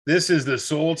This is the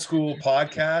Sold School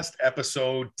Podcast,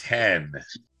 episode 10.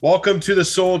 Welcome to the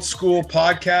Sold School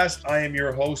Podcast. I am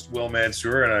your host, Will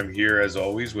Mansour, and I'm here as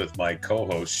always with my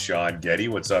co-host, Sean Getty.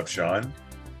 What's up, Sean?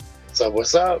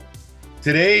 What's up?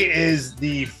 Today is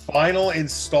the final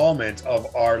installment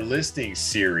of our listing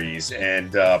series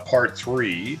and part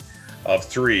 3 of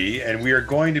 3, and we are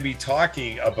going to be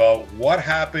talking about what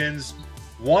happens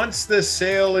once the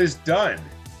sale is done.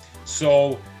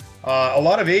 So, a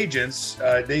lot of agents,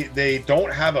 they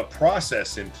don't have a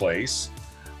process in place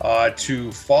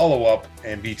to follow up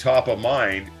and be top of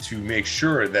mind to make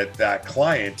sure that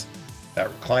client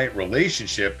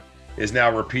relationship is now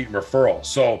repeat and referral.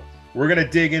 So we're going to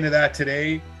dig into that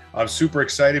today. I'm super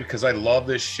excited because I love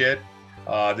this shit.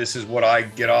 This is what I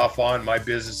get off on. My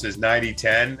business is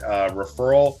 90-10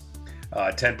 referral,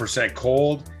 10%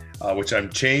 cold, which I'm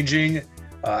changing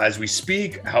as we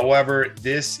speak. However,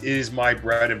 this is my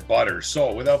bread and butter.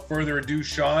 So without further ado,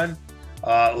 Sean,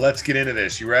 let's get into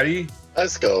this. You ready?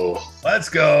 Let's go. Let's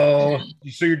go.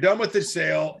 So you're done with the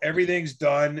sale. Everything's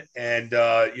done. And,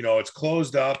 it's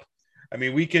closed up. I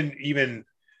mean, we can even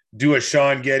do a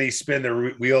Sean Getty spin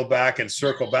the wheel back and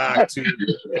circle back to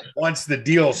once the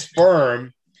deal's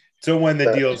firm to when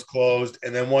the deal's closed.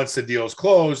 And then once the deal's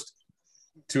closed,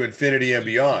 to infinity and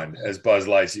beyond, as Buzz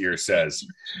Lightyear says.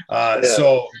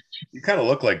 So you kind of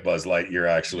look like Buzz Lightyear,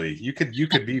 actually. You could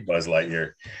be Buzz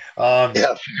Lightyear.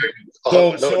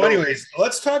 Anyways,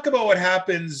 let's talk about what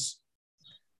happens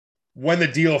when the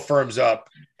deal firms up,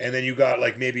 and then you got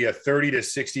like maybe a 30 to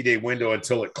 60 day window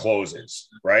until it closes,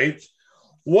 right?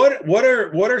 What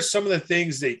are some of the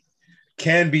things that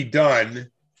can be done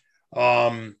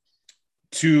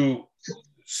to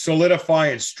solidify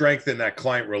and strengthen that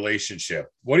client relationship?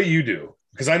 What do you do?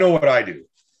 Because I know what I do.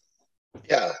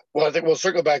 Yeah. Well, I think we'll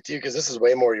circle back to you because this is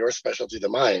way more your specialty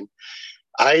than mine.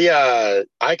 I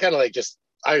kind of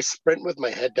I sprint with my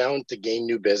head down to gain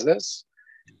new business,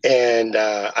 and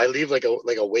I leave like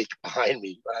a wake behind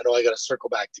me. But I know I got to circle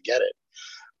back to get it.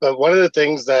 But one of the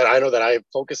things that I know that I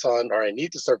focus on, or I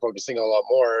need to start focusing a lot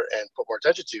more and put more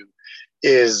attention to,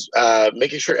 is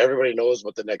making sure everybody knows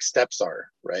what the next steps are,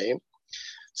 right?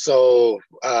 So,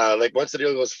 once the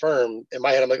deal goes firm, in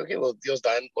my head, I'm like, okay, well, the deal's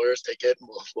done. Lawyers take it, and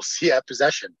we'll see at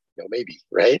possession. Maybe,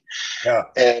 right? Yeah.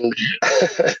 And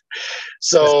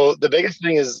so the biggest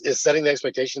thing is setting the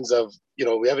expectations of,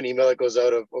 we have an email that goes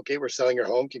out of, okay, we're selling your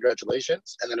home,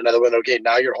 congratulations, and then another one, okay,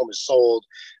 now your home is sold,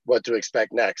 what to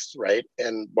expect next, right?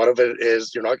 And one of it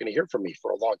is you're not going to hear from me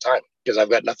for a long time because I've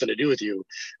got nothing to do with you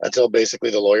until basically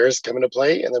the lawyers come into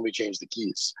play, and then we change the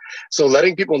keys. So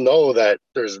letting people know that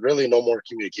there's really no more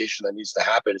communication that needs to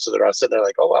happen, so they're not sitting there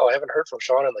like, oh wow, I haven't heard from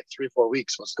Sean in like 3-4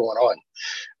 weeks, what's going on,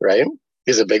 right?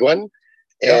 Is a big one.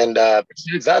 Yep. And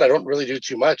besides that, I don't really do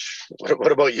too much.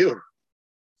 What about you?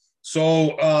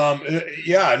 So, I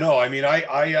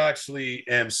actually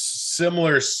am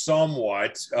similar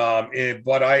somewhat,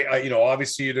 but I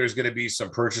obviously there's going to be some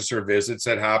purchaser visits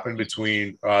that happen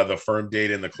between the firm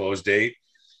date and the close date.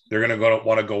 They're going to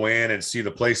want to go in and see the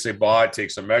place they bought,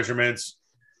 take some measurements.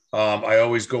 I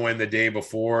always go in the day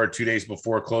before, 2 days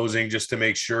before closing, just to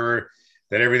make sure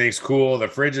that everything's cool. The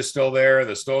fridge is still there.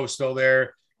 The stove's still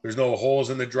there. There's no holes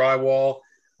in the drywall.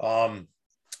 And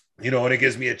it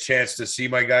gives me a chance to see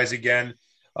my guys again.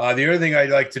 The other thing I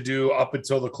like to do up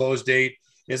until the close date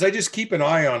is I just keep an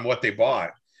eye on what they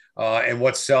bought and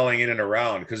what's selling in and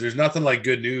around, because there's nothing like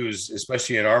good news,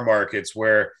 especially in our markets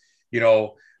where, they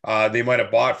might have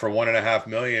bought for $1.5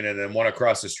 million and then one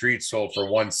across the street sold for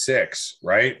 1.6,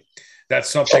 right? That's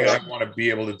something I want to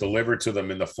be able to deliver to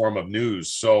them in the form of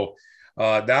news. So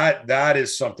that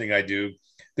is something I do.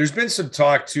 There's been some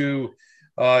talk to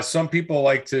some people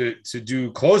like to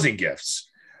do closing gifts.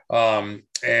 I've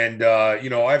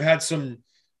had some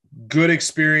good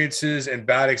experiences and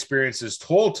bad experiences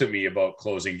told to me about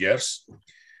closing gifts.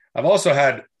 I've also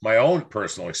had my own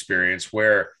personal experience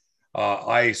where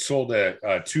I sold a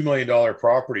 $2 million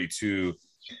property to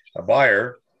a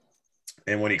buyer.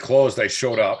 And when he closed, I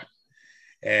showed up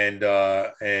and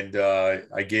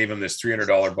I gave him this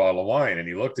 $300 bottle of wine. And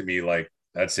he looked at me like,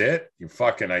 that's it? You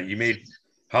made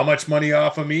how much money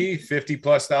off of me? 50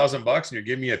 plus $1,000 and you're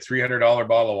giving me a $300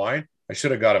 bottle of wine? I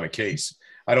should have got him a case.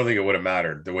 I don't think it would have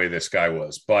mattered the way this guy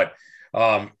was, but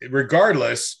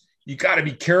regardless, you got to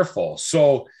be careful.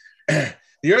 So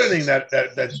the other thing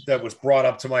that was brought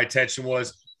up to my attention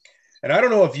was, and I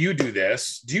don't know if you do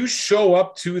this, do you show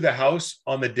up to the house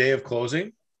on the day of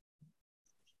closing?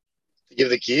 To give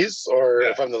the keys, or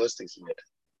if I'm the listing agent?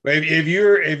 If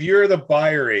you're the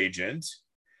buyer agent,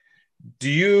 do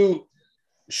you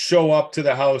show up to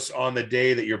the house on the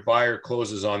day that your buyer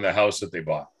closes on the house that they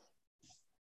bought?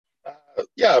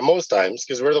 Yeah, most times,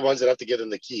 because we're the ones that have to give them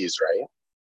the keys, right?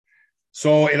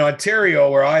 So in Ontario,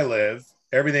 where I live,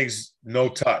 everything's no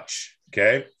touch.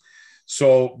 Okay.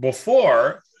 So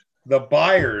before, the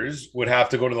buyers would have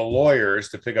to go to the lawyers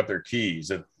to pick up their keys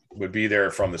that would be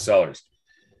there from the sellers.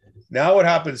 Now what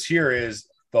happens here is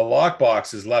the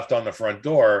lockbox is left on the front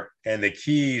door, and the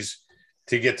keys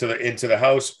to get to the into the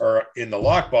house are in the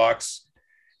lockbox,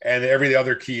 and every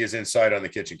other key is inside on the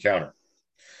kitchen counter.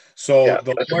 So Yeah,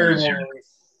 the that's lawyer easier. will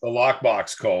release the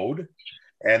lockbox code,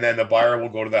 and then the buyer will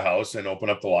go to the house and open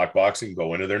up the lockbox and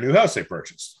go into their new house they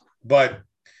purchased. But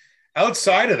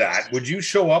outside of that, would you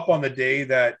show up on the day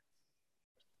that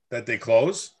they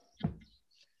close?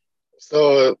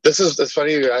 So it's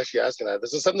funny you're actually asking that.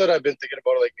 This is something that I've been thinking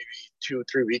about like maybe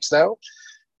 2-3 weeks now,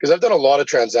 because I've done a lot of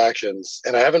transactions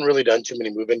and I haven't really done too many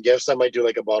move-in gifts. I might do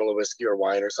like a bottle of whiskey or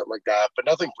wine or something like that, but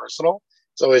nothing personal.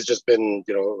 It's always just been,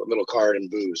 a little card and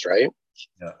booze, right?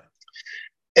 Yeah.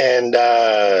 And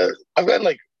I've gotten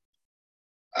like,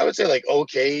 I would say like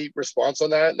okay response on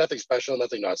that. Nothing special,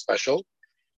 nothing not special.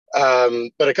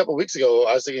 But a couple of weeks ago,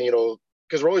 I was thinking,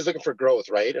 because we're always looking for growth,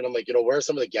 right? And I'm like, where are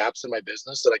some of the gaps in my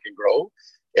business that I can grow?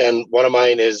 And one of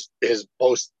mine is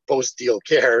post deal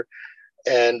care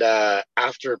and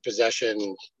after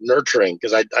possession nurturing,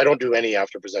 because I don't do any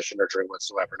after possession nurturing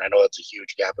whatsoever, and I know that's a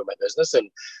huge gap in my business. And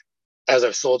as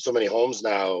I've sold so many homes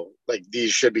now, like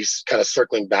these should be kind of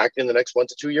circling back in the next 1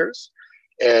 to 2 years.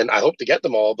 And I hope to get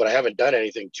them all, but I haven't done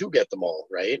anything to get them all,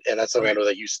 right? And that's something I know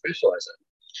that you specialize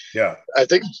in. Yeah. I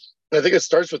think it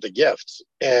starts with the gift.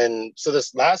 And so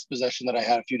this last possession that I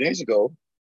had a few days ago,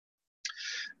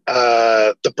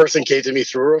 the person came to me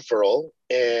through a referral,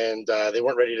 and they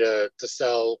weren't ready to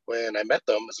sell when I met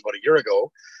them. It was about a year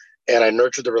ago. And I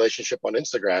nurtured the relationship on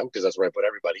Instagram, because that's where I put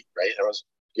everybody, right? And I was,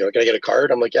 can I get a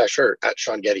card? I'm like, yeah, sure, at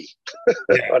Sean Getty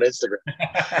on Instagram.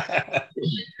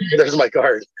 There's my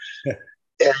card.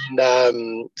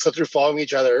 And so through following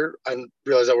each other, I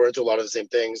realized that we're into a lot of the same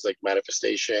things, like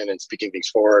manifestation and speaking things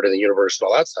forward and the universe and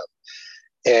all that stuff.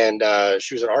 And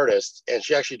she was an artist, and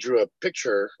she actually drew a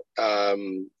picture.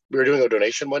 We were doing a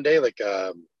donation one day, like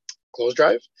clothes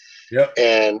drive. Yep.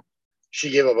 And she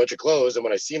gave a bunch of clothes, and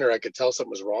when I seen her, I could tell something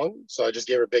was wrong. So I just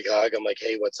gave her a big hug. I'm like,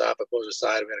 hey, what's up? I pulled her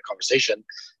aside, we had a conversation,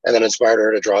 and then inspired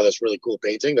her to draw this really cool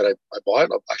painting that I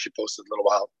bought. I'll actually post it in a little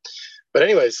while. But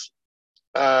anyways,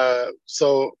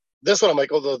 so this one, I'm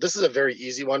like, although this is a very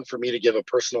easy one for me to give a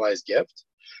personalized gift,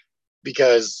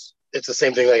 because it's the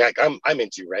same thing like I'm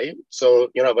into, right? So,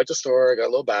 I went to the store, I got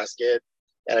a little basket,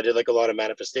 and I did like a lot of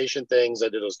manifestation things. I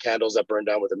did those candles that burn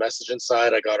down with a message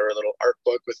inside. I got her a little art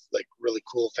book with like really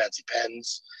cool fancy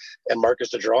pens and markers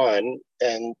to draw in.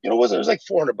 And it was like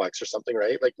 $400 or something,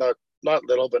 right? Like not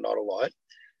little, but not a lot.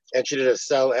 And she did a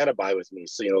sell and a buy with me.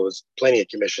 So, it was plenty of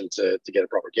commission to get a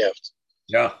proper gift.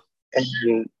 Yeah.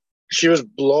 And she was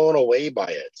blown away by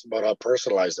it, about how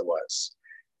personalized it was.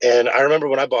 And I remember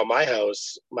when I bought my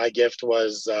house, my gift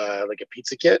was like a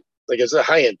pizza kit. Like it's a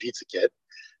high-end pizza kit,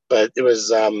 but it was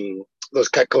those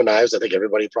Cutco knives. I think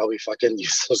everybody probably fucking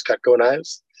used those Cutco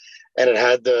knives. And it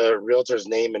had the realtor's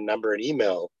name and number and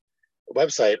email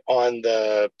website on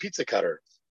the pizza cutter.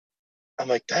 I'm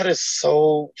like, that is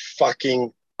so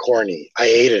fucking corny. I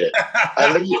hated it.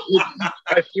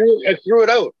 I threw it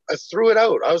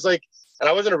out. I was like, and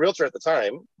I wasn't a realtor at the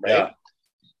time, right? Yeah.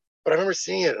 But I remember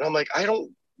seeing it, and I'm like, I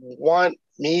don't want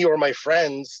me or my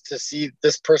friends to see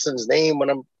this person's name when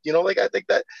I'm, like I think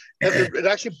that it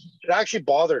actually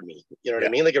bothered me. You know what I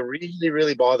mean? Like it really,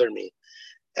 really bothered me.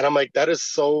 And I'm like, that is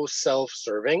so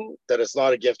self-serving that it's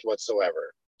not a gift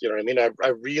whatsoever. You know what I mean? I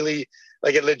really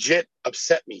like it. Legit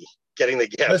upset me getting the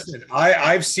gift. Listen,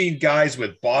 I've seen guys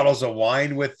with bottles of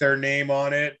wine with their name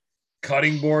on it,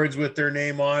 cutting boards with their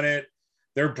name on it.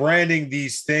 They're branding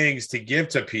these things to give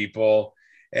to people.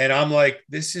 And I'm like,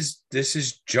 this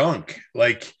is junk.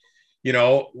 Like,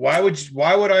 why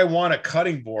would I want a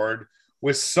cutting board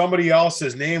with somebody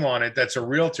else's name on it that's a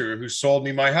realtor who sold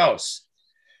me my house?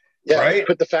 Yeah, right?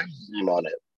 Put the factory name on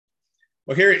it.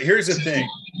 Well, here's the thing.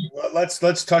 Let's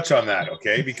touch on that,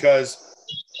 okay? Because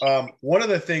one of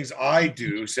the things I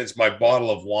do since my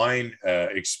bottle of wine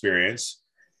experience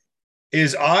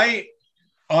is I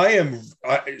am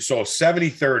so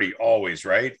 70-30 always,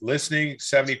 right? Listening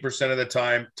 70% of the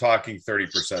time, talking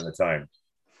 30% of the time.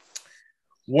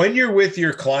 When you're with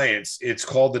your clients, it's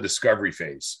called the discovery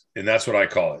phase. And that's what I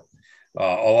call it. A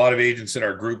lot of agents in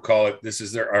our group call it, this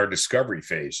is our discovery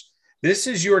phase. This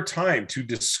is your time to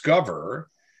discover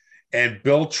and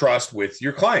build trust with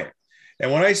your client.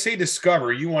 And when I say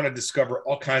discover, you want to discover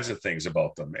all kinds of things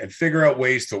about them and figure out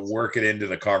ways to work it into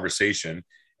the conversation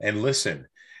and listen.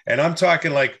 And I'm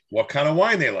talking like what kind of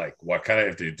wine they like, what kind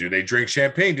of, do they drink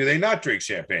champagne? Do they not drink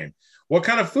champagne? What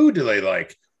kind of food do they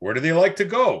like? Where do they like to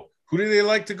go? Who do they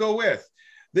like to go with?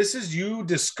 This is you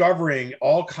discovering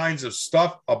all kinds of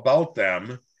stuff about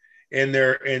them in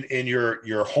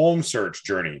your home search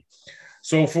journey.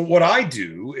 So for what I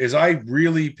do is I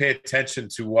really pay attention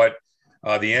to what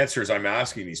the answers I'm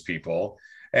asking these people,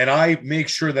 and I make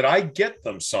sure that I get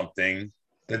them something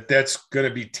that's going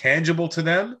to be tangible to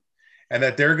them and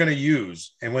that they're going to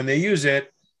use. And when they use it,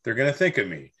 they're going to think of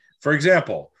me. For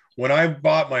example, when I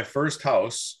bought my first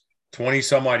house 20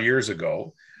 some odd years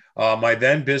ago, my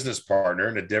then business partner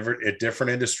in a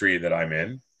different industry that I'm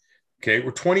in, okay,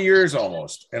 we're 20 years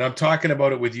almost, and I'm talking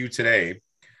about it with you today,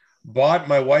 bought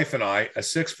my wife and I a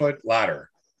 6-foot ladder.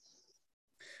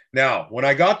 Now, when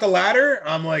I got the ladder,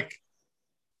 I'm like,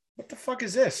 what the fuck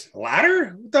is this?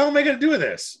 Ladder? What the hell am I going to do with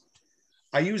this?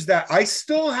 I use that. I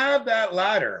still have that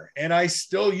ladder and I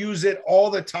still use it all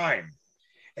the time.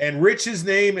 And Rich's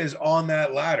name is on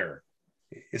that ladder.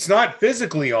 It's not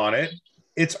physically on it.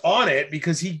 It's on it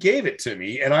because he gave it to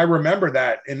me. And I remember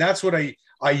that. And that's what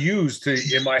I use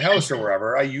to in my house or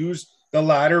wherever. I use the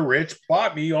ladder Rich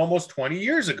bought me almost 20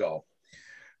 years ago.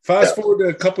 Fast forward to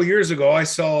a couple of years ago, I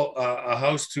sell a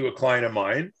house to a client of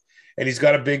mine, and he's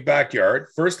got a big backyard.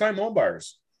 First-time home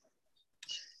buyers.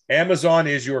 Amazon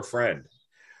is your friend.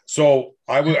 So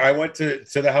I went to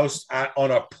the house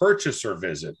on a purchaser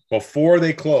visit before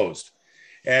they closed.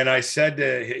 And I said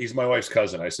he's my wife's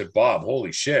cousin. I said, Bob,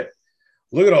 holy shit,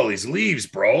 look at all these leaves,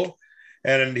 bro.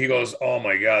 And he goes, oh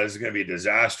my God, this is going to be a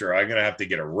disaster. I'm going to have to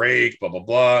get a rake, blah, blah,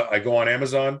 blah. I go on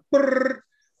Amazon.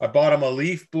 I bought him a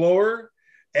leaf blower,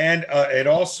 and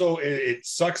it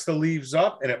sucks the leaves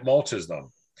up and it mulches them.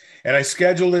 And I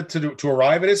scheduled it to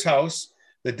arrive at his house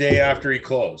the day after he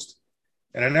closed.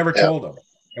 And I never told him.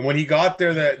 And when he got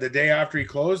there the day after he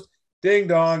closed, ding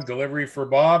dong, delivery for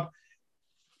Bob.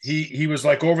 He was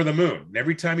like over the moon. And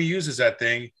every time he uses that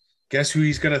thing, guess who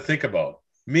he's going to think about?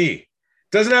 Me.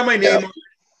 Doesn't have my name on it.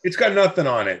 It's got nothing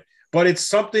on it. But it's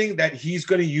something that he's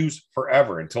going to use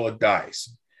forever until it dies.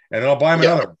 And then I'll buy him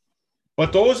another one.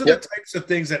 But those are the types of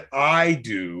things that I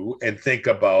do and think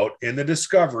about in the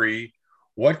discovery.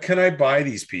 What can I buy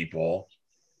these people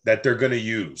that they're going to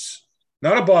use?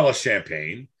 Not a bottle of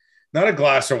champagne, not a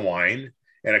glass of wine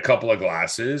and a couple of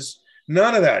glasses.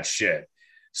 None of that shit.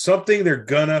 Something they're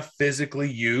going to physically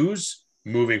use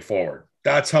moving forward.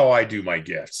 That's how I do my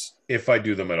gifts, if I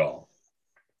do them at all.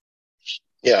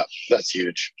 Yeah, that's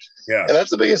huge. Yeah. And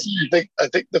that's the biggest thing. I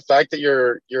think the fact that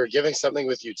you're giving something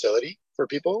with utility for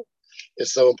people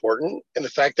is so important. And the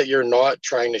fact that you're not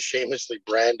trying to shamelessly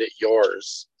brand it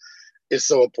yours is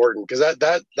so important, because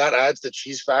that adds the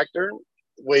cheese factor.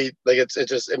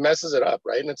 It messes it up,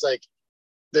 right? And it's like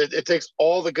it takes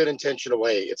all the good intention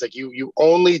away. It's like you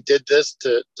only did this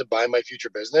to buy my future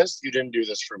business. You didn't do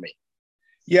this for me.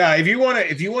 Yeah, if you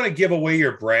want to give away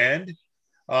your brand,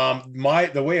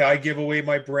 the way I give away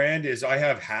my brand is I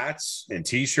have hats and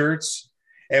t-shirts,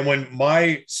 and when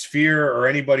my sphere or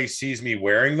anybody sees me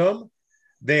wearing them,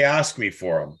 they ask me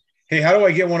for them. Hey, how do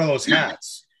I get one of those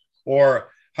hats? Or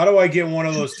how do I get one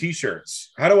of those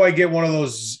t-shirts? How do I get one of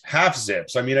those half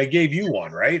zips? I mean, I gave you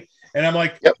one, right? And I'm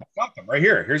like, I got them right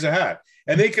here. Here's a hat.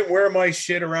 And they can wear my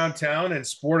shit around town and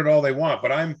sport it all they want,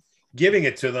 but I'm giving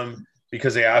it to them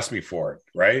because they asked me for it,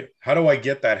 right? How do I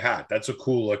get that hat? That's a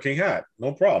cool looking hat.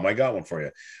 No problem. I got one for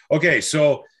you. Okay.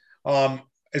 So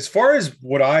as far as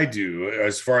what I do,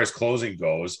 as far as closing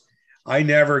goes, I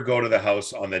never go to the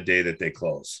house on the day that they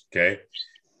close. Okay.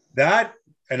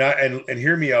 And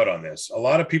hear me out on this. A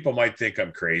lot of people might think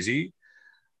I'm crazy,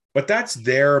 but that's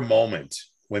their moment.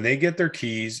 When they get their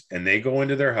keys and they go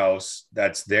into their house,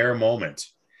 that's their moment.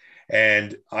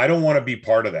 And I don't want to be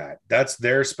part of that. That's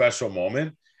their special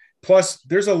moment. Plus,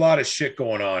 there's a lot of shit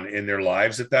going on in their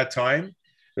lives at that time.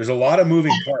 There's a lot of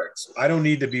moving parts. I don't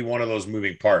need to be one of those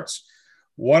moving parts.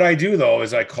 What I do, though,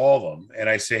 is I call them and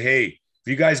I say, hey, have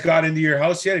you guys got into your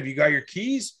house yet? Have you got your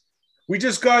keys? We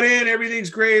just got in. Everything's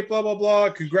great, blah, blah,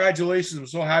 blah. Congratulations. I'm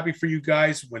so happy for you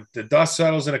guys. When the dust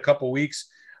settles in a couple of weeks,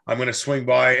 I'm going to swing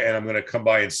by and I'm going to come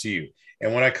by and see you.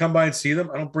 And when I come by and see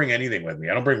them, I don't bring anything with me.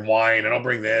 I don't bring wine. I don't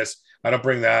bring this. I don't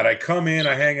bring that. I come in,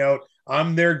 I hang out.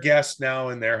 I'm their guest now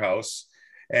in their house.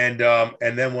 And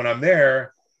then when I'm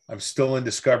there, I'm still in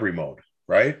discovery mode,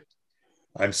 right?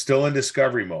 I'm still in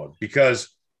discovery mode because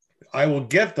I will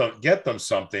get them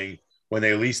something when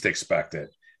they least expect it.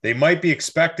 They might be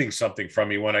expecting something from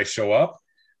me when I show up,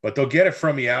 but they'll get it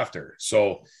from me after.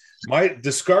 So my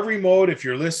discovery mode, if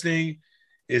you're listening,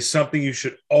 is something you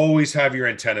should always have your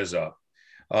antennas up.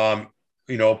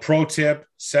 Pro tip,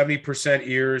 70%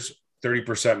 ears,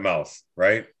 30% mouth,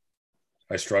 right?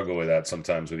 I struggle with that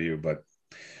sometimes with you, but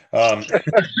um,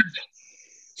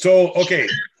 so okay,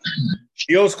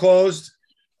 deal's closed.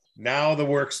 Now the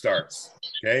work starts.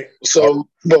 Okay. So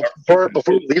before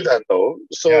we leave that though,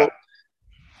 Yeah.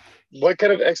 what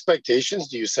kind of expectations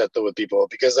do you set though with people?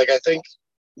 Because like I think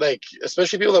like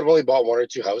especially people that have only bought one or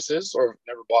two houses or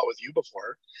never bought with you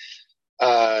before,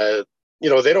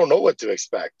 they don't know what to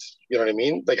expect. You know what I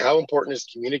mean? Like how important is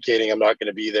communicating? I'm not going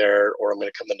to be there, or I'm going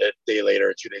to come a day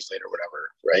later, 2 days later, whatever.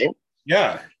 Right?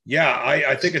 Yeah. Yeah.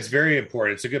 I think it's very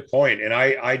important. It's a good point. And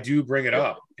I do bring it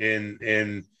up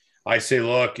in I say,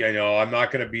 look, I'm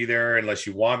not going to be there unless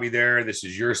you want me there. This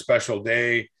is your special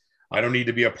day. I don't need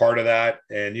to be a part of that.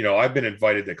 And, I've been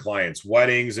invited to clients'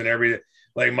 weddings and everything.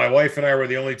 Like my wife and I were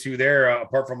the only two there,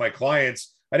 apart from my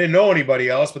clients. I didn't know anybody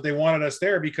else, but they wanted us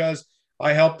there because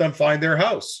I helped them find their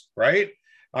house, right?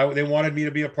 They wanted me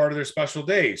to be a part of their special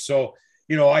day. So,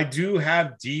 I do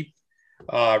have deep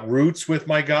roots with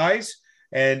my guys,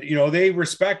 and, they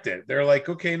respect it. They're like,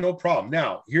 okay, no problem.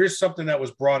 Now, here's something that was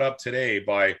brought up today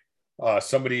by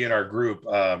somebody in our group,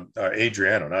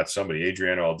 Adriano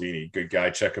Aldini, good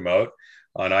guy. Check him out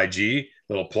on IG.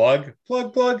 Little plug.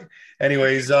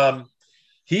 Anyways,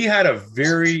 he had a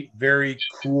very, very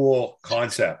cool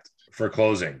concept for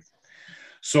closing.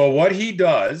 So what he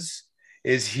does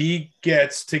is he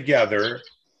gets together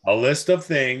a list of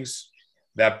things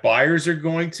that buyers are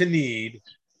going to need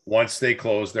once they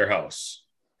close their house.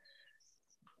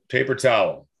 Paper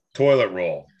towel, toilet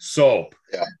roll, soap,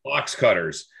 box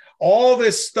cutters, all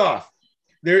this stuff.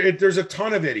 There's a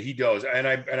ton of it he does. And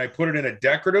I put it in a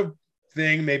decorative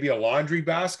thing, maybe a laundry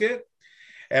basket.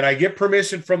 And I get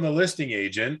permission from the listing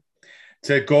agent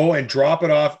to go and drop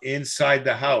it off inside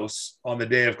the house on the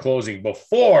day of closing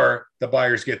before the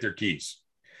buyers get their keys.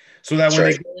 So that when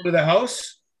they go into the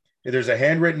house, there's a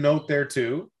handwritten note there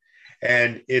too.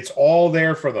 And it's all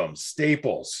there for them.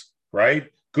 Staples, right?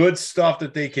 Good stuff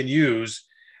that they can use.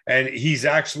 And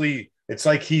it's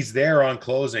like he's there on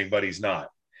closing, but he's not.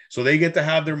 So they get to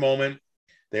have their moment.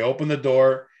 They open the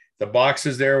door. The box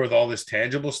is there with all this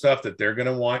tangible stuff that they're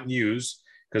going to want and use,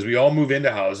 because we all move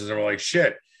into houses and we're like,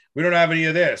 shit, we don't have any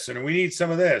of this. And we need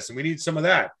some of this and we need some of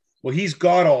that. Well, he's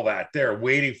got all that there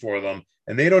waiting for them.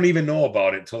 And they don't even know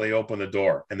about it until they open the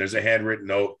door. And there's a handwritten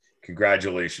note.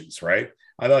 Congratulations, right?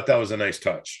 I thought that was a nice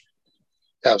touch.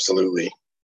 Absolutely.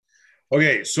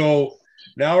 Okay, so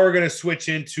now we're going to switch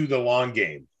into the long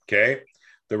game, okay?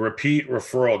 The repeat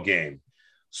referral game.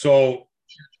 So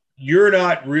you're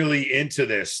not really into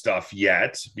this stuff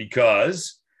yet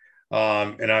because,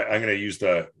 and I'm going to use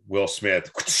the Will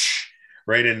Smith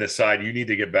right in the side. You need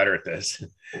to get better at this.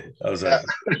 That was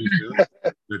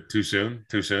too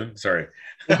soon. Sorry.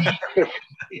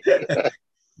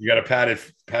 You got a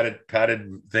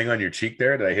padded thing on your cheek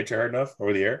there. Did I hit you hard enough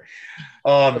over the air?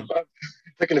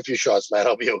 Taking a few shots, man.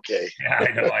 I'll be okay.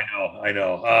 Yeah, I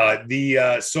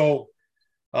know. So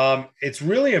it's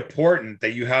really important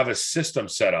that you have a system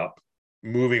set up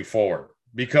moving forward,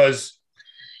 because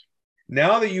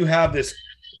now that you have this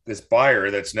buyer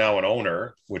that's now an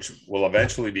owner, which will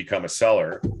eventually become a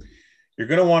seller, you're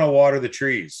going to want to water the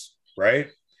trees, right?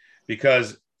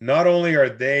 Because not only are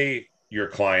they your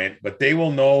client, but they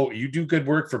will know you do good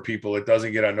work for people. It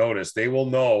doesn't get unnoticed. They will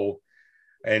know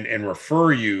and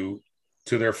refer you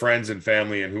to their friends and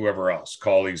family and whoever else,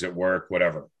 colleagues at work,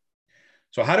 whatever.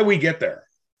 So how do we get there?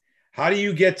 How do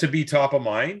you get to be top of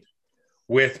mind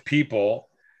with people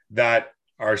that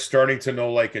are starting to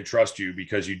know, like, and trust you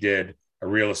because you did a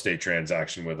real estate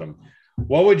transaction with them?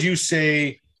 What would you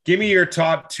say? Give me your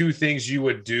top two things you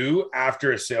would do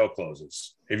after a sale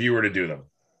closes if you were to do them.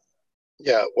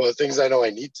 Yeah, well, the things I know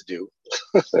I need to do.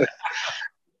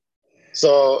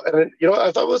 So, and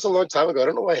I thought it was a long time ago. I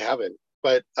don't know why I haven't,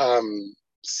 but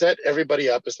set everybody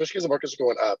up, especially because the markets are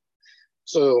going up.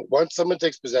 So once someone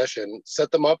takes possession,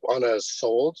 set them up on a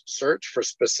sold search for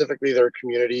specifically their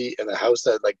community and the house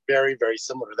that like very, very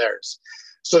similar to theirs.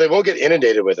 So they won't get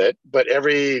inundated with it, but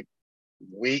every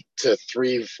week to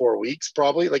 3-4 weeks,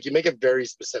 probably, like you make it very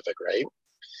specific, right?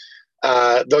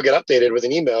 They'll get updated with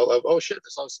an email of, oh shit,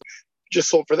 this house just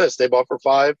sold for this. They bought for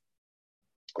 5.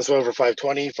 This went for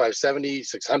 520, 570,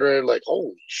 600. Like,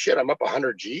 holy shit, I'm up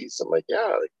 100 G's. I'm like,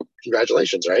 yeah, like,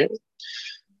 congratulations, right?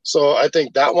 So I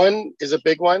think that one is a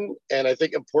big one, and I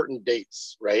think important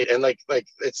dates, right? And like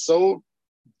it's so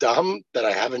dumb that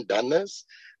I haven't done this,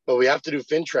 but we have to do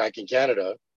FinTrack in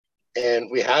Canada, and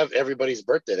we have everybody's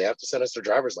birthday. They have to send us their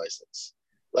driver's license.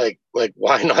 Like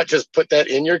why not just put that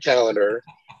in your calendar,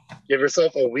 give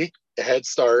yourself a week head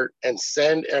start, and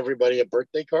send everybody a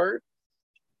birthday card?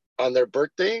 On their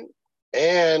birthday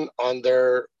and on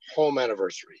their home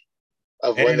anniversary.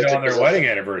 of when And they on took their possession. wedding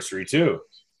anniversary too.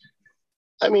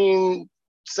 I mean,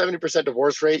 70%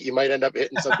 divorce rate, you might end up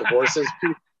hitting some divorces.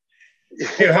 You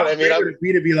Hey, know how what I mean? great would it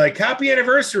be to be like, happy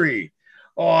anniversary?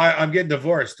 Oh, I'm getting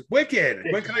divorced. Wicked.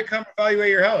 When can I come evaluate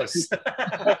your house?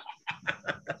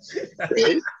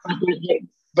 Right?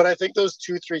 But I think those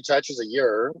 2-3 touches a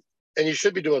year, and you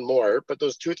should be doing more, but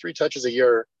those 2-3 touches a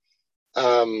year,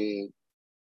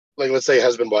 like let's say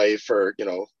husband, wife, or, you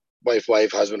know, wife,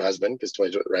 wife, husband, husband, because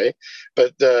 20, right?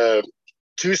 But the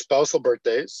 2 spousal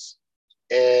birthdays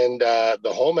and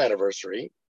the home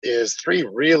anniversary is 3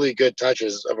 really good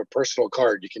touches of a personal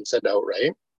card you can send out,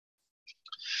 right?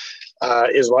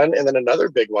 Is one. And then another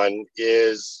big one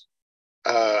is,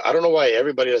 I don't know why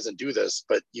everybody doesn't do this,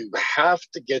 but you have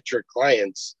to get your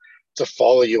clients to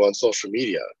follow you on social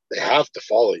media. They have to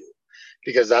follow you,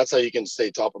 because that's how you can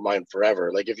stay top of mind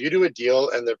forever. Like if you do a deal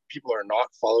and the people are not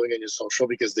following in your social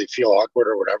because they feel awkward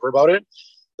or whatever about it,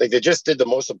 like they just did the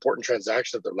most important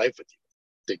transaction of their life with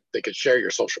you. They could share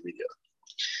your social media.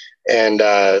 And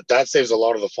that saves a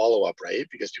lot of the follow-up, right?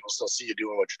 Because people still see you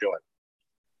doing what you're doing.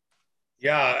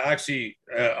 Yeah, actually,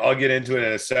 I'll get into it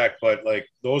in a sec, but like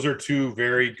those are 2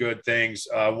 very good things.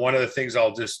 One of the things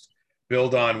I'll just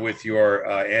build on with your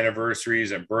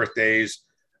anniversaries and birthdays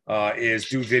is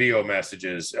do video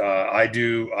messages.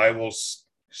 I will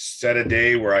set a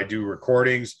day where I do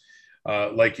recordings.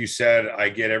 Like you said, I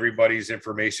get everybody's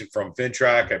information from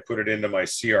FinTrack. I put it into my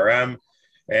CRM,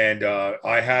 and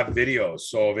I have videos.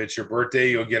 So if it's your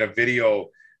birthday, you'll get a video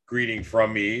greeting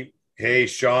from me. Hey,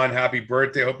 Sean, happy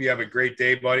birthday. Hope you have a great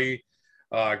day, buddy.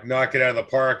 Knock it out of the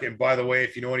park. And by the way,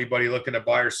 if you know anybody looking to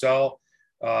buy or sell,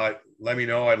 let me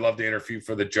know. I'd love to interview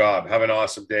for the job. Have an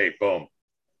awesome day. Boom.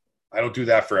 I don't do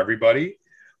that for everybody,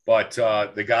 but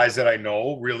the guys that I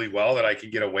know really well that I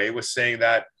can get away with saying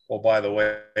that, oh, by the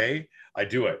way, I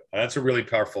do it. And that's a really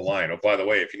powerful line. Oh, by the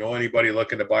way, if you know anybody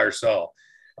looking to buy or sell,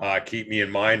 keep me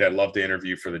in mind. I'd love to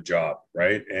interview for the job,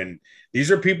 right? And these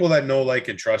are people that know, like,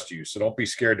 and trust you. So don't be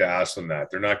scared to ask them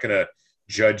that. They're not going to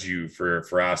judge you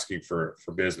for asking for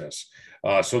business.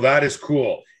 So that is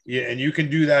cool. Yeah, and you can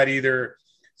do that either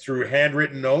through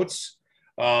handwritten notes,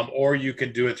 or you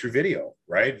can do it through video,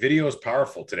 right? Video is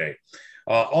powerful today.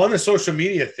 On the social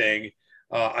media thing,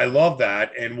 I love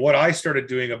that. And what I started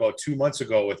doing about 2 months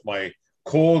ago with my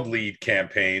cold lead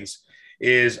campaigns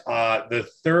is the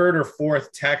 3rd or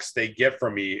 4th text they get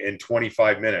from me in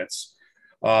 25 minutes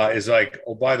is like,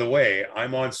 oh, by the way,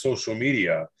 I'm on social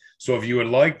media. So if you would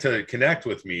like to connect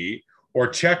with me or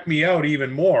check me out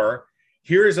even more,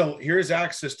 here's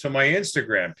access to my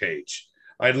Instagram page.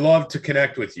 I'd love to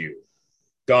connect with you.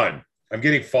 Done. I'm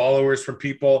getting followers from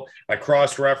people. I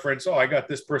cross-reference. Oh, I got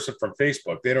this person from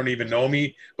Facebook. They don't even know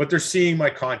me, but they're seeing my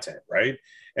content, right?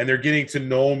 And they're getting to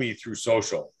know me through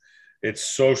social. It's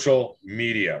social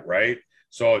media, right?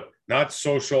 So not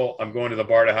social, I'm going to the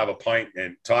bar to have a pint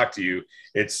and talk to you.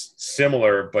 It's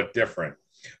similar, but different.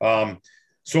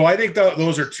 So I think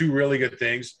those are 2 really good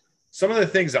things. Some of the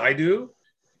things I do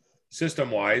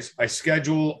system-wise, I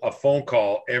schedule a phone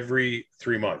call every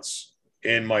 3 months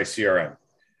in my CRM.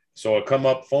 So it'll come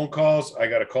up phone calls. I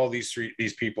got to call these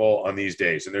people on these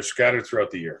days, and they're scattered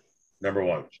throughout the year. Number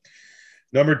 1.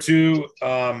 Number 2,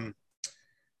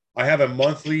 I have a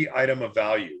monthly item of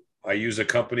value. I use a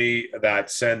company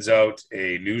that sends out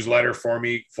a newsletter for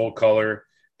me, full color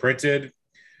printed.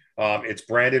 It's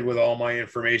branded with all my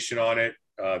information on it.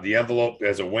 The envelope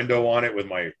has a window on it with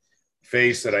my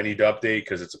face that I need to update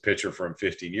because it's a picture from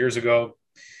 15 years ago.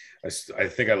 I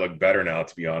think I look better now,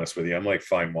 to be honest with you. I'm like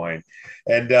fine wine.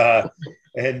 And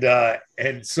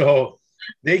so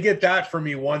they get that for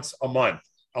me once a month.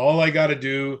 All I got to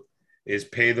do is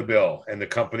pay the bill and the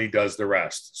company does the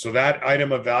rest. So that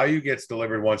item of value gets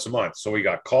delivered once a month. So we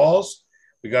got calls,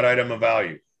 we got item of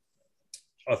value.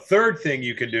 A third thing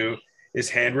you can do is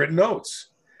handwritten notes.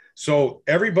 So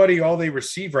everybody, all they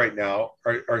receive right now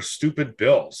are stupid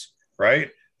bills, right?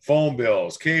 Phone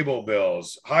bills, cable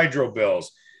bills, hydro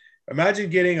bills. Imagine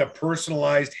getting a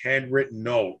personalized handwritten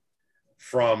note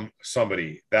from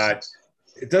somebody that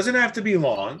it doesn't have to be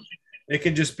long. It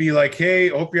can just be like, hey,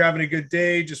 hope you're having a good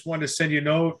day. Just wanted to send you a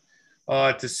note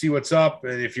to see what's up.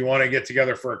 And if you want to get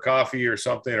together for a coffee or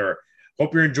something, or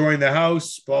hope you're enjoying the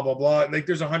house, blah, blah, blah. Like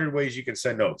there's 100 ways you can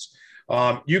send notes.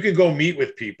 You can go meet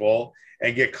with people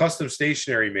and get custom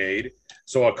stationery made.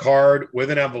 So a card with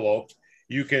an envelope,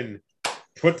 you can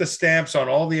put the stamps on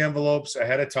all the envelopes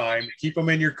ahead of time, keep them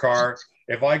in your car.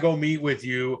 If I go meet with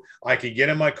you, I can get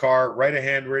in my car, write a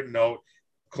handwritten note,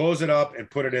 close it up and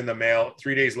put it in the mail.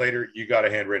 3 days later, you got a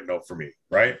handwritten note for me,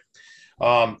 right?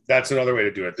 That's another way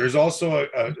to do it. There's also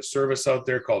a service out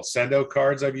there called Send Out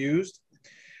Cards I've used.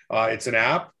 It's an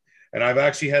app. And I've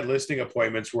actually had listing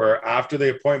appointments where after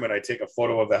the appointment, I take a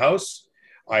photo of the house.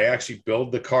 I actually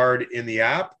build the card in the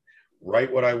app,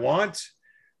 write what I want,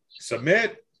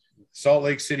 submit. Salt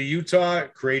Lake City, Utah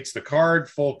creates the card,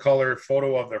 full color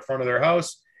photo of the front of their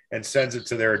house, and sends it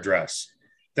to their address.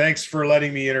 Thanks for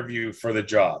letting me interview for the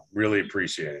job. Really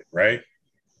appreciate it. Right?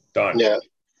 Done. Yeah.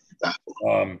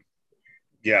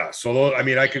 Yeah. So, I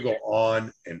mean, I could go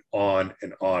on and on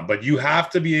and on, but you have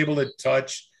to be able to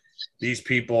touch these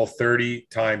people 30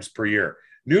 times per year.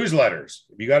 Newsletters.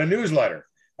 If you got a newsletter,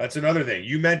 that's another thing.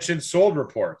 You mentioned sold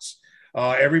reports.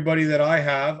 Everybody that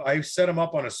I set them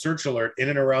up on a search alert in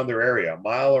and around their area, a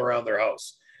mile around their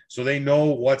house. So they know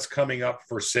what's coming up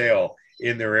for sale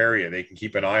in their area. They can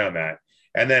keep an eye on that.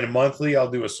 And then monthly,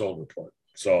 I'll do a sold report.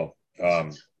 So,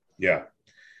 yeah,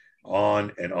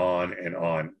 on and on and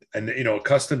on. And, you know,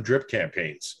 custom drip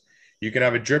campaigns. You can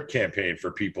have a drip campaign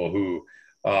for people who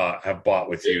have bought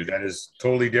with you. That is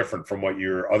totally different from what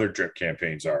your other drip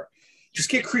campaigns are. Just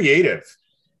get creative.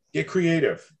 Get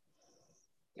creative.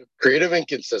 Creative and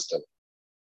consistent.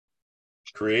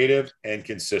 Creative and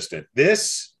consistent.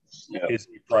 This is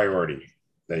a priority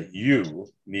that you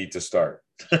need to start.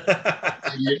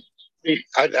 I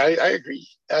agree.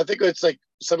 I think it's like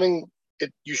something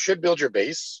you should build your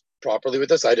base properly with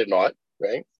this. I did not,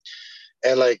 right?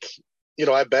 And like, you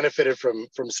know, I benefited from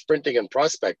sprinting and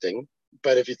prospecting.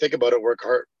 But if you think about it,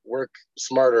 work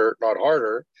smarter, not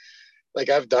harder. Like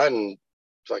I've done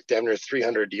like damn near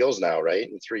 300 deals now, right?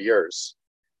 In 3 years.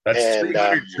 That's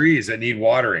 300 trees that need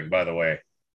watering, by the way.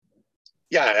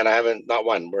 Yeah, and I haven't, not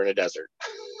one. We're in a desert.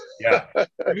 Yeah.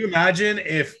 Can you imagine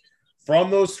if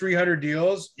from those 300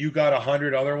 deals, you got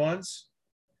 100 other ones?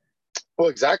 Well,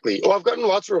 exactly. Well, I've gotten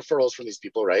lots of referrals from these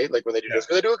people, right? Like when they do this,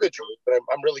 because they do a good job, but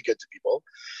I'm really good to people.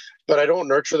 But I don't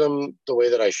nurture them the way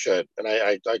that I should. And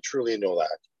I truly know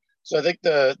that. So I think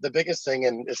the biggest thing,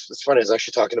 and it's funny, I was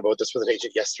actually talking about this with an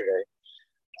agent yesterday.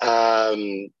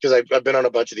 Because I've been on a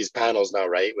bunch of these panels now,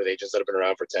 right, with agents that have been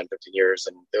around for 10, 15 years,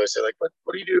 and they always say like, what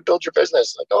do you do to build your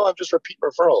business? Like, oh, I'm just repeat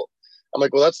referral. I'm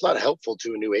like, well, that's not helpful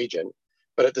to a new agent.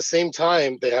 But at the same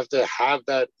time, they have to have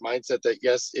that mindset that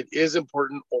yes, it is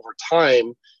important over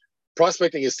time.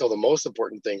 Prospecting is still the most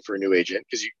important thing for a new agent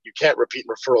because you can't repeat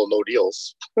referral, no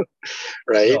deals,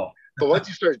 right? No. But once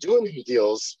you start doing these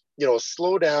deals, you know,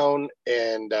 slow down,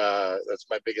 and that's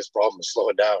my biggest problem is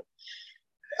slowing down.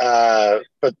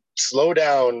 But slow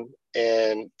down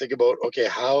and think about, okay,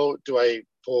 how do I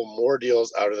pull more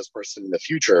deals out of this person in the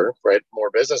future, right?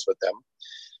 More business with them,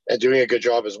 and doing a good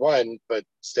job is one, but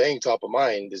staying top of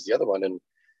mind is the other one. And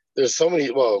there's so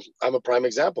many, well, I'm a prime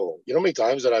example. You know how many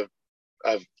times that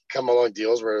I've come along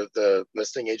deals where the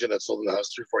listing agent that sold in the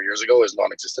house 3-4 years ago is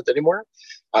non-existent anymore.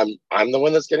 I'm the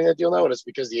one that's getting that deal now. And it's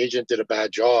because the agent did a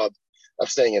bad job of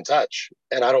staying in touch.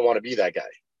 And I don't want to be that guy.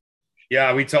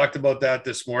 Yeah, we talked about that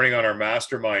this morning on our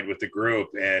mastermind with the group.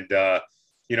 And,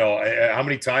 you know, how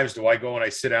many times do I go and I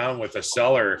sit down with a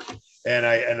seller and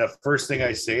the first thing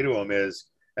I say to them is,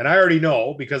 and I already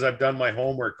know because I've done my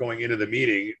homework going into the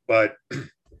meeting, but can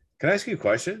I ask you a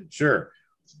question? Sure.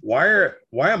 Why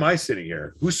am I sitting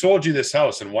here? Who sold you this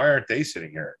house and why aren't they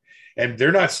sitting here? And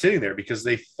they're not sitting there because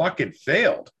they fucking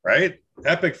failed, right?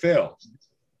 Epic fail.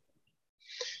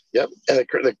 Yep. And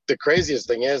the craziest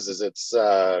thing is it's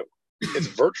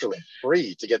virtually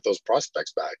free to get those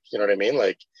prospects back. You know what I mean?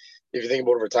 Like if you think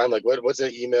about over time, like what's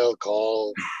an email,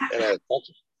 call,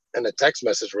 and a text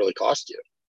message really cost you,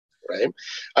 right?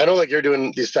 I know like you're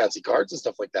doing these fancy cards and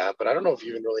stuff like that, but I don't know if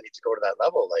you even really need to go to that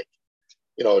level. Like,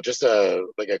 you know, just a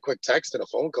quick text and a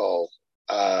phone call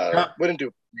wouldn't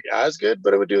do as good,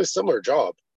 but it would do a similar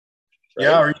job. Right?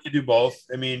 Yeah, or you could do both.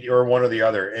 I mean, or one or the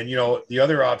other. And, you know, the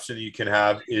other option you can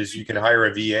have is you can hire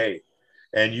a VA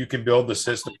and you can build the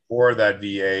system for that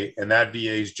VA. And that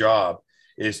VA's job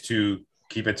is to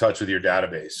keep in touch with your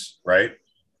database, right?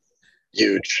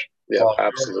 Huge. Yeah,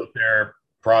 absolutely. They're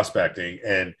prospecting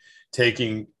and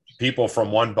taking people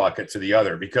from one bucket to the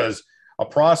other, because a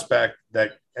prospect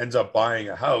that ends up buying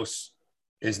a house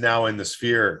is now in the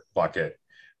sphere bucket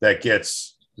that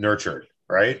gets nurtured,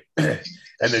 right?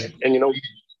 and you know,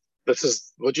 this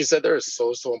is what you said there is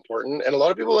so important. And a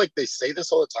lot of people, like, they say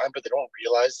this all the time, but they don't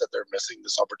realize that they're missing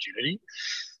this opportunity.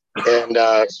 And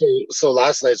so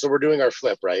last night, so we're doing our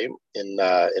flip, right, in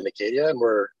Acadia, and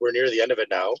we're near the end of it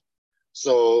now.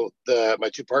 So my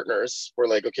two partners were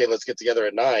like, okay, let's get together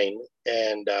at 9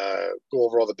 and go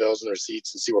over all the bills and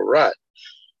receipts and see where we're at.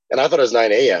 And I thought it was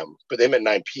 9 a.m., but they meant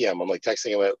 9 p.m. I'm like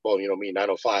texting them at, well, you know me,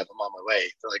 9:05, I'm on my way.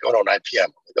 They're like, oh no, 9 p.m.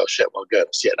 I'm like, oh shit, well, good.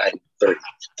 I'll see you at 9:30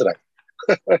 tonight.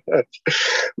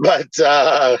 But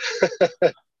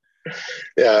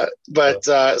yeah, but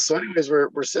so anyways,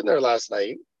 we're sitting there last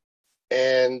night,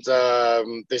 And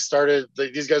they started,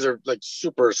 these guys are like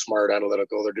super smart,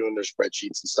 analytical. They're doing their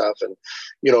spreadsheets and stuff. And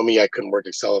you know me, I couldn't work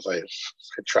Excel if I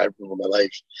tried for my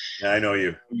life. Yeah, I know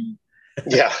you.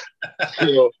 Yeah.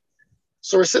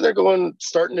 So we're sitting there going,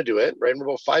 starting to do it, right? And we're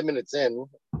about 5 minutes in.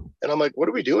 And I'm like, what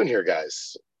are we doing here,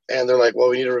 guys? And they're like, well,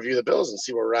 we need to review the bills and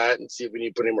see where we're at and see if we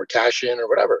need to put any more cash in or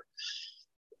whatever.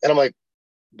 And I'm like,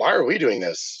 why are we doing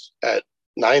this at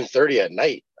 9:30 at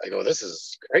night? I go, this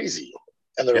is crazy.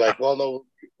 And they're like, well, no,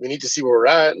 we need to see where we're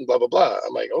at and blah, blah, blah.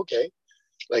 I'm like, okay.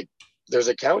 Like, there's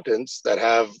accountants that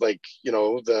have like, you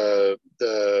know, the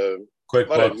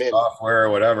QuickBooks software or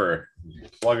whatever.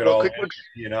 Plug it all in,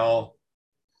 you know.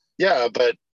 Yeah,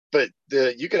 but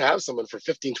you can have someone for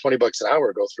 15-20 bucks an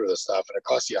hour go through this stuff and it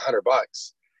costs you $100.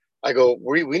 I go,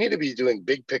 we need to be doing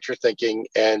big picture thinking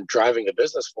and driving a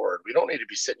business forward. We don't need to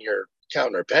be sitting here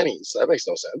counting our pennies. That makes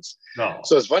no sense. No.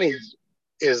 So it's funny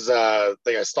is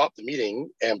like I stopped the meeting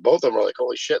and both of them were like,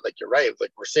 holy shit, like you're right.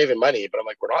 Like we're saving money, but I'm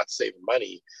like, we're not saving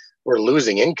money. We're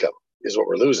losing income is what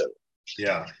we're losing.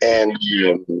 Yeah. And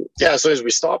yeah, so as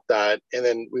we stopped that, and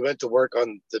then we went to work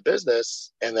on the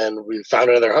business, and then we found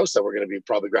another house that we're going to be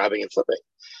probably grabbing and flipping.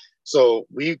 So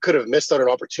we could have missed out an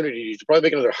opportunity to probably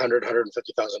make another $150,000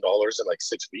 in like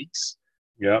 6 weeks.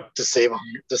 Yeah. To save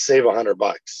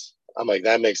 $100. I'm like,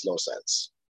 that makes no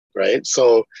sense, right?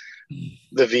 So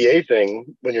the VA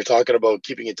thing, when you're talking about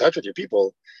keeping in touch with your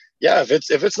people, yeah, if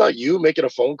it's not you making a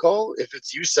phone call, if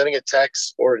it's you sending a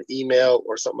text or an email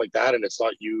or something like that, and it's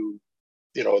not you,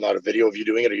 you know, not a video of you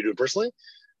doing it or you do it personally,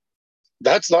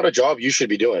 that's not a job you should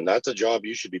be doing. That's a job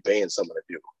you should be paying someone to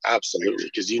do. Absolutely.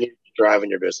 Because you need to be driving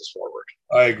your business forward.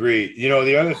 I agree. You know,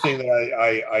 the other thing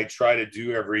that I try to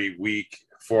do every week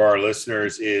for our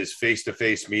listeners is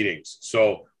face-to-face meetings.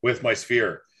 So with my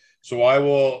sphere. So I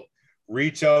will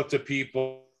reach out to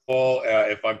people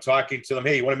if I'm talking to them,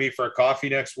 hey, you want to meet for a coffee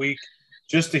next week?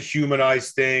 Just to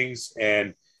humanize things.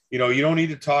 And, you know, you don't need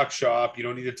to talk shop. You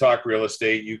don't need to talk real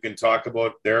estate. You can talk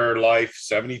about their life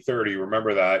 70-30.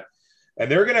 Remember that. And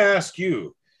they're going to ask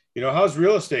you, you know, how's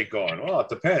real estate going? Well, it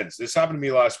depends. This happened to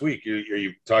me last week. Are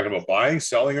you talking about buying,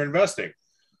 selling, or investing?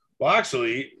 Well,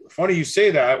 actually, funny you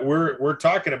say that. We're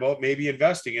talking about maybe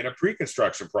investing in a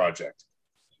pre-construction project.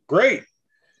 Great.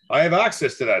 I have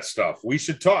access to that stuff. We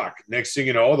should talk. Next thing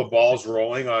you know, the ball's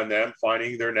rolling on them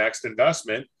finding their next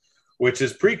investment, which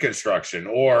is pre-construction.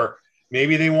 Or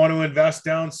maybe they want to invest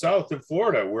down south in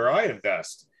Florida where I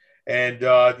invest. And,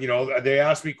 you know, they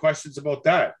ask me questions about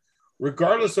that.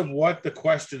 Regardless of what the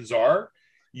questions are,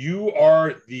 you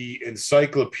are the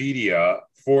encyclopedia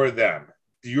for them.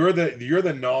 You're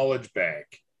the knowledge bank.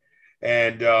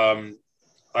 And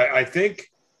I think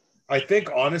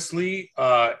honestly,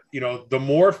 you know, the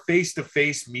more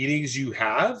face-to-face meetings you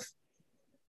have,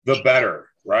 the better,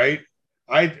 right?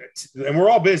 And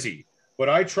we're all busy, but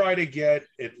I try to get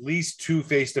at least 2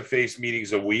 face-to-face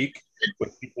meetings a week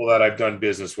with people that I've done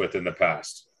business with in the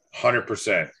past.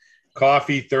 100%.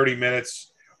 Coffee, 30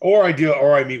 minutes, or I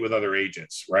meet with other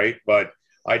agents, right? But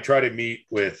I try to meet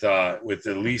with at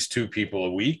least 2 people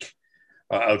a week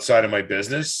outside of my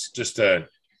business, just to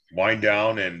wind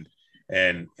down and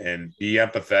be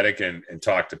empathetic and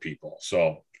talk to people.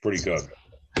 So pretty good.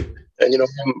 And you know,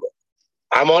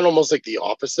 I'm on almost like the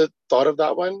opposite thought of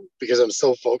that one because I'm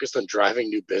so focused on driving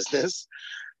new business.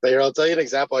 But here, I'll tell you an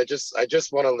example. I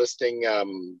just won a listing. Well,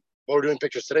 we're doing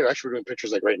pictures today. Actually, we're doing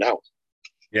pictures like right now.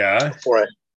 Yeah. For it.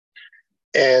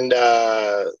 And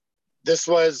it's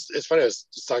funny. I was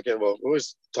just talking about, we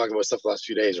was talking about stuff the last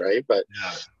few days, right? But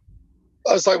yeah.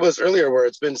 I was talking about this earlier where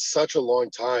it's been such a long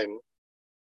time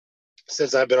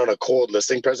since I've been on a cold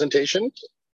listing presentation,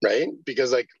 right?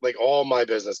 Because like all my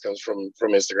business comes from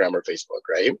Instagram or Facebook,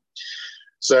 right?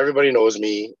 So everybody knows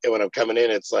me. And when I'm coming in,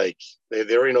 it's like, they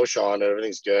already know Sean, and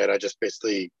everything's good. I just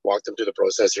basically walk them through the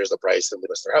process. Here's the price, and we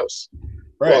list their house.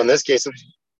 Right. Well, in this case,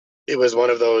 it was one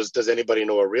of those, does anybody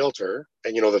know a realtor?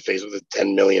 And you know, the Facebook with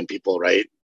 10 million people, right,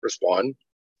 respond.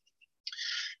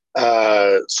 So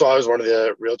I was one of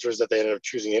the realtors that they ended up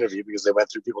choosing to interview because they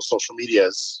went through people's social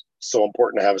medias. So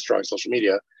important to have a strong social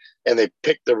media. And they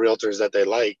picked the realtors that they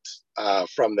liked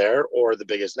from there, or the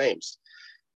biggest names.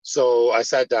 So I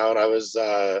sat down. I was,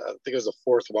 I think it was the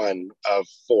 4th one of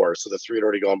 4. So the 3 had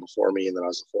already gone before me, and then I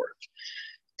was the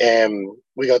 4th. And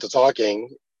we got to talking.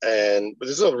 But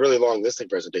this is a really long listing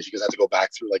presentation because I have to go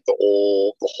back through like the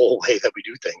whole way that we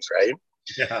do things, right?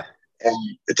 Yeah. And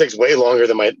it takes way longer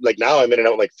than now I'm in and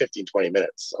out in like 15-20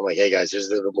 minutes. I'm like, hey guys, here's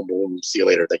the boom, boom, see you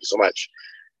later. Thank you so much.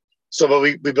 So, but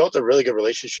we built a really good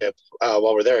relationship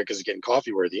while we're there because it's getting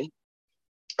coffee worthy.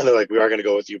 And they're like, we are going to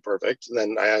go with you. Perfect. And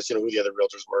then I asked, who the other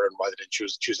realtors were and why they didn't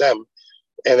choose them.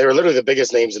 and they were literally the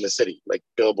biggest names in the city, like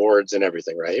billboards and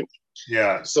everything, right?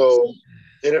 Yeah. So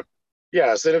they ended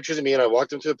up choosing me, and I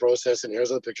walked them through the process, and here's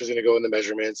how the picture's going to go in the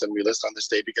measurements, and we list on this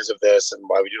date because of this, and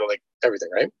why we do like everything,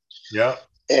 right? Yeah.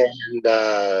 And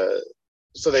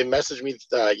so they messaged me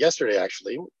yesterday,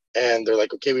 actually, and they're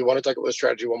like, okay, we want to talk about the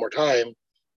strategy one more time.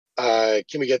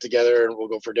 Can we get together and we'll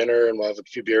go for dinner and we'll have a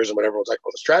few beers and whatever, we'll talk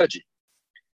about the strategy.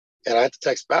 And I have to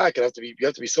text back and you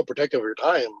have to be so protective of your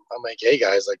time. I'm like, hey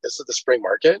guys, like this is the spring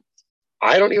market.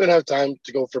 I don't even have time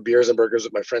to go for beers and burgers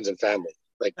with my friends and family.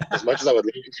 Like as much as I would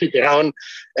love to sit down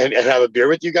and have a beer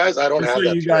with you guys, I don't Just have so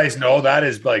that. you guys know, that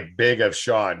is like big of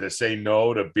Sean to say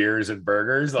no to beers and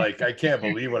burgers. Like, I can't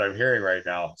believe what I'm hearing right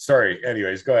now. Sorry.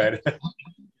 Anyways, go ahead.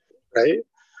 Right.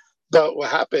 But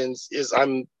what happens is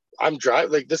I'm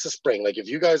driving, like this is spring. Like if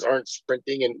you guys aren't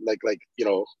sprinting and like, you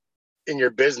know, in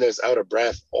your business out of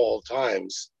breath all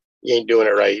times, you ain't doing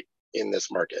it right in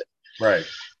this market. Right.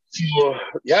 So,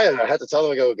 yeah, I had to tell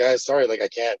them, I go, guys, sorry, like I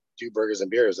can't do burgers and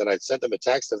beers. And I sent them a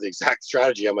text of the exact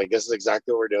strategy. I'm like, this is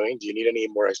exactly what we're doing. Do you need any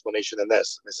more explanation than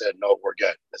this? And they said, no, we're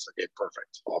good. It's okay,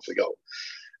 perfect. Off we go.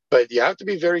 But you have to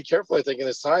be very careful, I think, in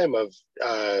this time of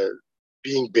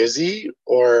being busy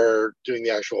or doing the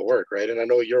actual work, right? And I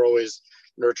know you're always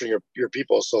nurturing your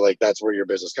people. So like that's where your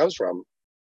business comes from.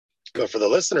 But for the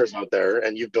listeners out there,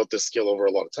 and you've built this skill over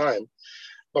a lot of time,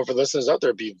 but for listeners out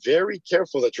there, be very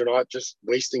careful that you're not just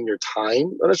wasting your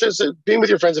time. And I should say, being with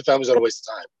your friends and family is not a waste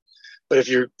of time. But if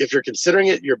you're considering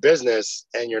it your business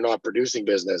and you're not producing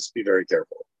business, be very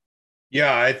careful.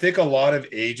 Yeah, I think a lot of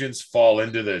agents fall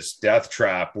into this death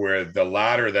trap where the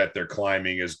ladder that they're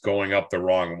climbing is going up the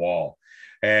wrong wall.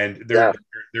 And they're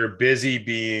busy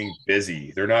being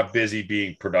busy. They're not busy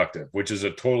being productive, which is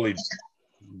a totally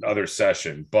other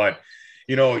session. But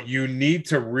you know, you need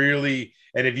to really,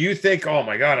 and if you think, oh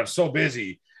my God, I'm so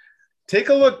busy, take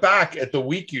a look back at the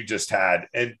week you just had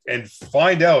and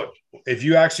find out if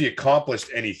you actually accomplished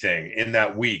anything in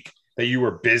that week that you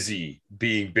were busy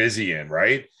being busy in,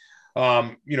 right?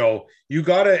 You know, you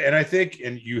gotta, and I think,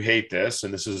 and you hate this,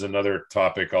 and this is another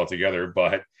topic altogether,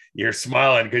 but you're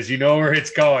smiling because you know where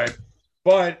it's going.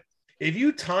 But if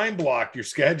you time block your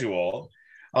schedule,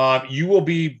 you will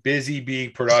be busy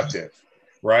being productive,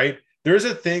 right? There's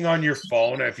a thing on your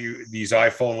phone. If you, these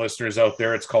iPhone listeners out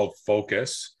there, it's called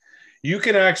Focus. You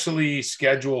can actually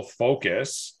schedule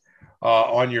Focus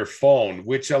on your phone,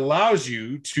 which allows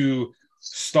you to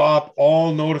stop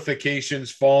all notifications,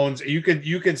 phones. You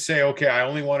can say, okay, I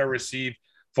only want to receive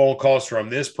phone calls from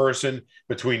this person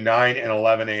between 9 and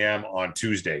 11 a.m. on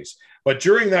Tuesdays. But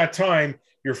during that time,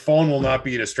 your phone will not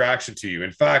be a distraction to you.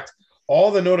 In fact,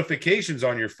 all the notifications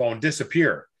on your phone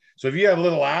disappear. So if you have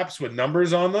little apps with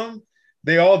numbers on them,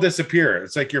 they all disappear.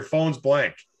 It's like your phone's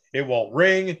blank. It won't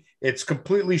ring. It's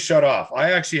completely shut off.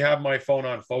 I actually have my phone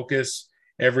on Focus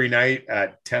every night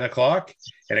at 10 o'clock,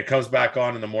 and it comes back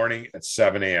on in the morning at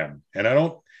 7 a.m. And I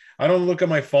don't look at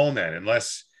my phone then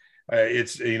unless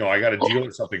it's, you know, I got a deal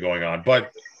or something going on.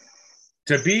 But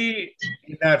to be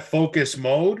in that focus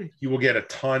mode, you will get a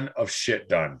ton of shit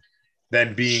done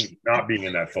than not being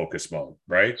in that focus mode,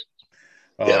 right?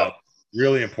 Yeah.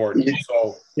 Really important.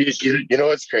 So you know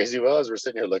what's crazy, Will, as we're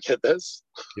sitting here looking at this?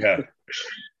 Yeah.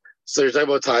 So you're talking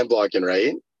about time blocking,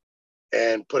 right?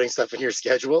 And putting stuff in your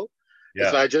schedule.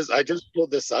 Yeah. So I just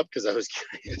pulled this up because I was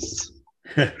curious.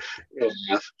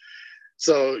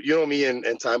 So you know me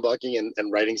and time blocking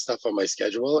and writing stuff on my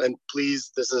schedule. And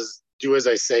please, this is do as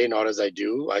I say, not as I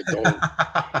do. I don't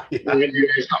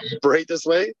operate this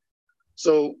way.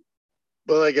 So,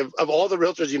 but like of all the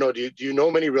realtors, you know, do you know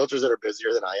many realtors that are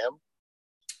busier than I am?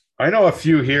 I know a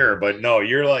few here, but no,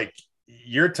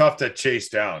 you're tough to chase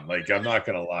down. Like, I'm not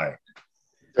gonna lie.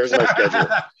 There's my schedule.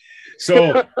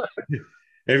 So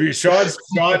if you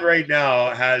Sean right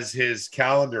now has his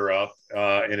calendar up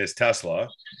in his Tesla.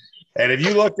 And if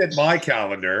you looked at my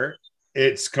calendar,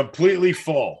 it's completely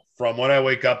full from when I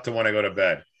wake up to when I go to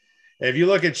bed. If you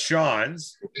look at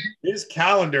Sean's, his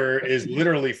calendar is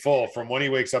literally full from when he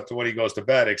wakes up to when he goes to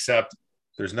bed, except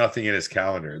there's nothing in his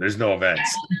calendar. There's no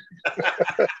events.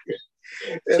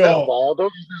 Isn't that wild?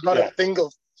 There's not a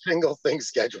single thing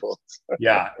scheduled.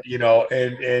 Yeah, you know,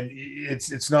 and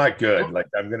it's not good. Like,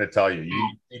 I'm gonna tell you,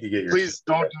 you need to get your please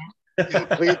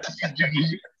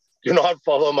do not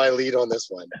follow my lead on this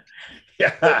one.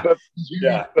 Yeah.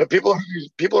 But people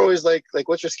are always like,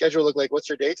 what's your schedule look like? What's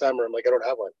your daytimer? I'm like, I don't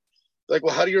have one. Like,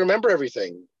 well, how do you remember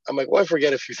everything? I'm like, well, I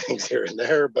forget a few things here and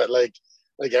there, but like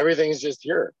everything's just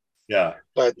here. Yeah.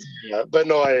 But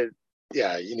no,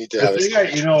 you need to have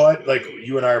you know what? Like,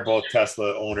 you and I are both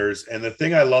Tesla owners. And the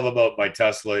thing I love about my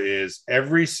Tesla is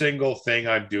every single thing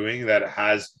I'm doing that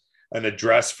has an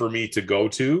address for me to go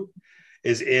to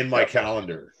is in my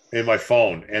calendar, in my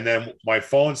phone. And then my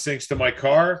phone syncs to my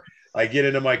car. I get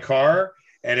into my car,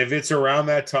 and if it's around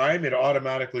that time, it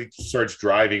automatically starts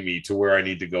driving me to where I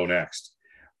need to go next.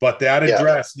 But that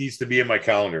address needs to be in my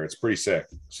calendar. It's pretty sick.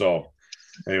 So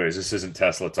anyways, this isn't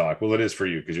Tesla talk. Well, it is for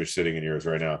you because you're sitting in yours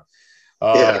right now.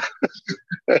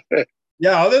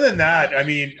 Yeah, other than that, I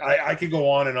mean, I could go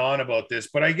on and on about this,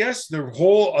 but I guess the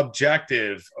whole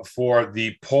objective for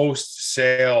the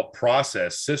post-sale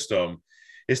process system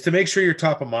is to make sure you're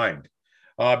top of mind.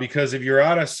 Because if you're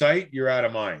out of sight, you're out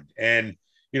of mind. And,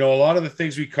 you know, a lot of the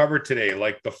things we covered today,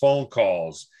 like the phone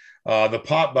calls, the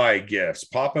pop by gifts,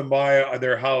 popping by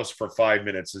their house for 5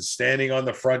 minutes and standing on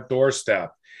the front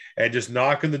doorstep and just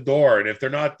knocking the door. And if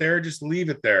they're not there, just leave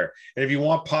it there. And if you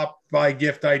want pop by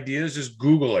gift ideas, just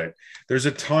Google it. There's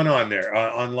a ton on there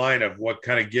online of what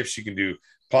kind of gifts you can do,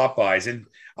 pop buys. And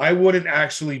I wouldn't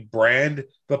actually brand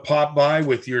the pop by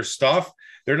with your stuff.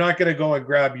 They're not going to go and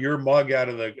grab your mug out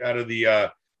of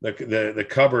the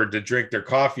cupboard to drink their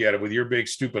coffee out of with your big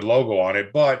stupid logo on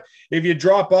it. But if you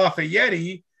drop off a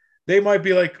Yeti, they might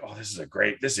be like, oh, this is a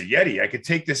Yeti. I could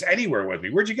take this anywhere with me.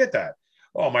 Where'd you get that?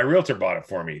 Oh, my realtor bought it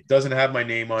for me. Doesn't have my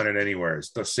name on it anywhere.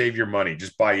 So save your money.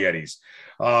 Just buy Yetis.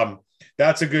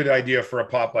 That's a good idea for a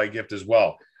pop-by gift as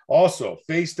well. Also,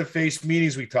 face-to-face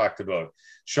meetings we talked about.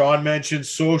 Sean mentioned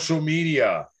social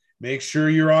media. Make sure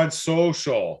you're on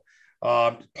social.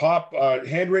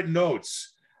 Handwritten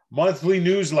notes, monthly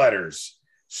newsletters,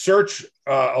 search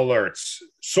alerts,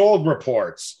 sold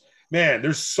reports. Man,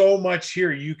 there's so much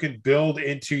here you can build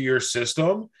into your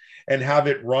system and have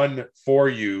it run for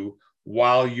you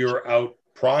while you're out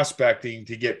prospecting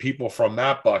to get people from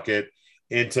that bucket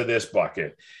into this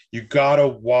bucket. You got to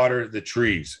water the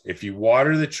trees. If you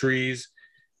water the trees,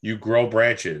 you grow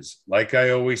branches. Like I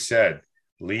always said,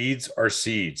 leads are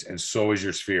seeds, and so is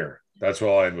your sphere. That's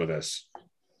what I'll end with this.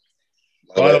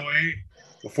 By the way,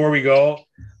 before we go,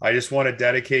 I just want to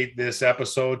dedicate this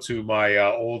episode to my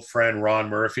old friend, Ron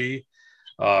Murphy.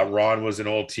 Ron was an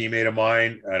old teammate of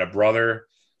mine and a brother,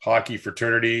 hockey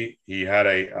fraternity. He had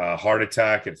a heart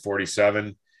attack at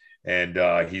 47,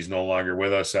 and he's no longer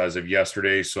with us as of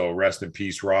yesterday. So rest in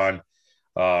peace, Ron.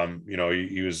 You know,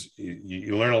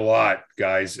 you learn a lot,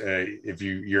 guys. If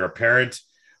you're a parent,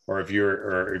 or if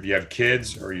you have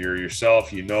kids, or you're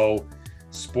yourself, you know,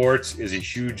 sports is a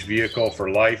huge vehicle for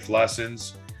life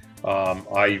lessons.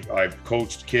 I've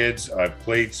coached kids, I've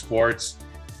played sports,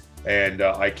 and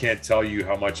I can't tell you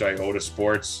how much I owe to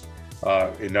sports,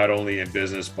 not only in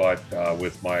business, but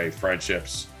with my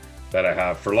friendships that I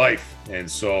have for life. And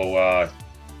so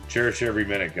cherish every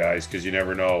minute, guys, because you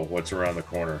never know what's around the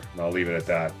corner. And I'll leave it at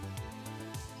that.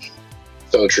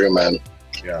 So true, man.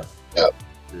 Yeah. Yep.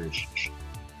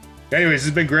 Anyways, this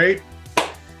has been great.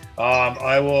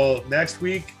 I will, next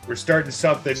week, we're starting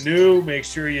something new. Make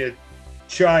sure you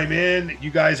chime in. You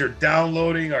guys are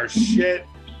downloading our shit.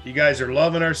 You guys are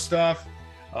loving our stuff.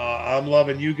 I'm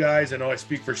loving you guys. I know I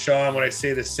speak for Sean when I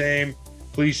say the same.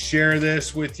 Please share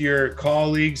this with your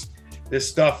colleagues. This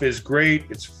stuff is great.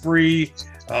 It's free,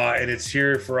 and it's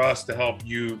here for us to help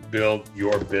you build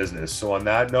your business. So on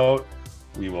that note,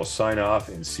 we will sign off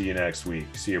and see you next week.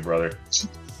 See you, brother.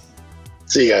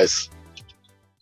 See you guys.